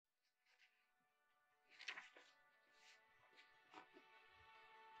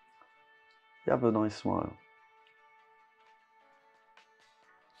You have a nice smile.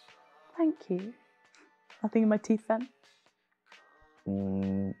 Thank you. Nothing in my teeth then?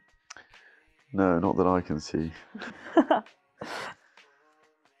 No, not that I can see.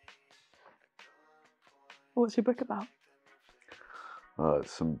 What's your book about?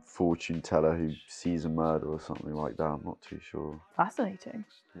 It's some fortune teller who sees a murder or something like that. I'm not too sure. Fascinating.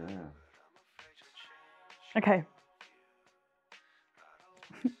 Yeah. Okay.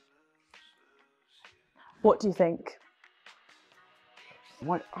 What do you think?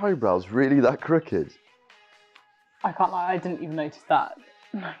 My eyebrows really that crooked? I can't lie, I didn't even notice that.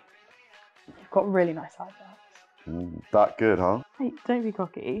 You've got really nice eyebrows. That good, huh? Hey, don't be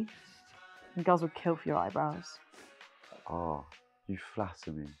cocky. Girls would kill for your eyebrows. Oh, you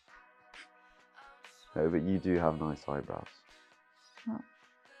flatter me. No, but you do have nice eyebrows. Oh.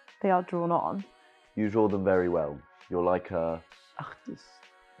 They are drawn on. You draw them very well. You're like a artist.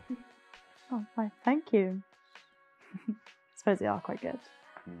 Oh, right. Thank you. I suppose they are quite good.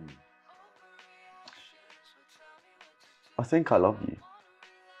 I think I love you.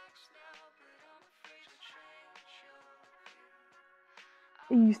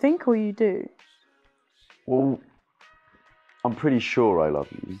 You think or you do? Well, I'm pretty sure I love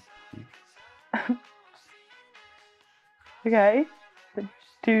you. Okay, but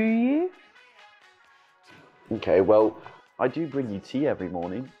do you? Okay, well, I do bring you tea every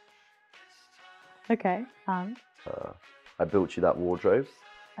morning. Okay, and? I built you that wardrobe.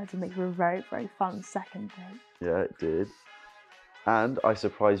 That did make for a very, very fun second date. Yeah, it did. And I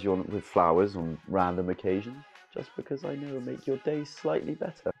surprise you with flowers on random occasions, just because I know it'll make your day slightly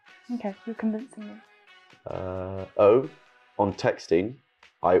better. Okay, you're convincing me. Oh, on texting,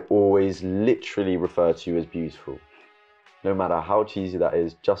 I always literally refer to you as beautiful. No matter how cheesy that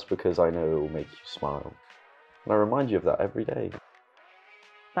is, just because I know it will make you smile. And I remind you of that every day.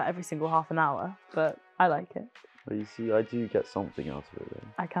 About every single half an hour, but I like it. Well, you see, I do get something out of it though.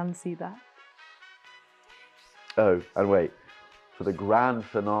 I can see that. Oh, and wait, for the grand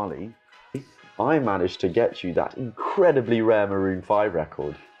finale, I managed to get you that incredibly rare Maroon 5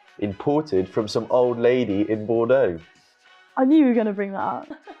 record, imported from some old lady in Bordeaux. I knew you were going to bring that up.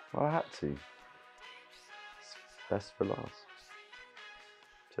 Well, I had to. It's best for last.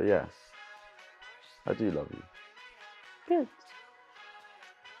 So yeah, I do love you. Good.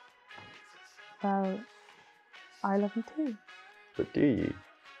 Well, I love you too. But do you?